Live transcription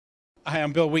Hi,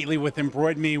 I'm Bill Wheatley with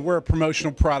EmbroidMe. We're a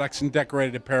promotional products and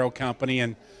decorated apparel company,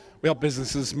 and we help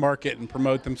businesses market and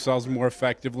promote themselves more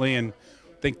effectively. And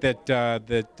think that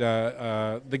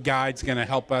the guide's going to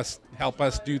help us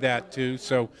do that too.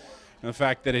 So, the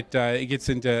fact that it gets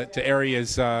into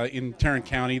areas in Tarrant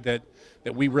County that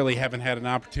we really haven't had an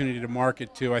opportunity to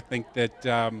market to, I think that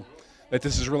that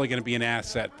this is really going to be an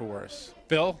asset for us.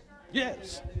 Bill?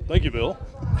 Yes. Thank you, Bill.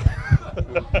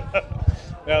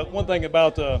 Now, one thing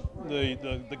about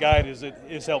the guide is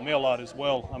it's helped me a lot as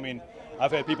well. I mean,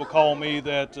 I've had people call me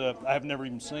that I have never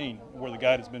even seen where the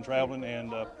guide has been traveling,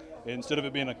 and instead of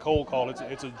it being a cold call,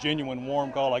 it's a genuine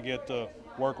warm call. I get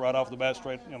work right off the bat,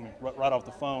 right off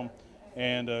the phone,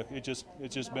 and it's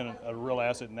just been a real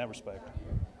asset in that respect.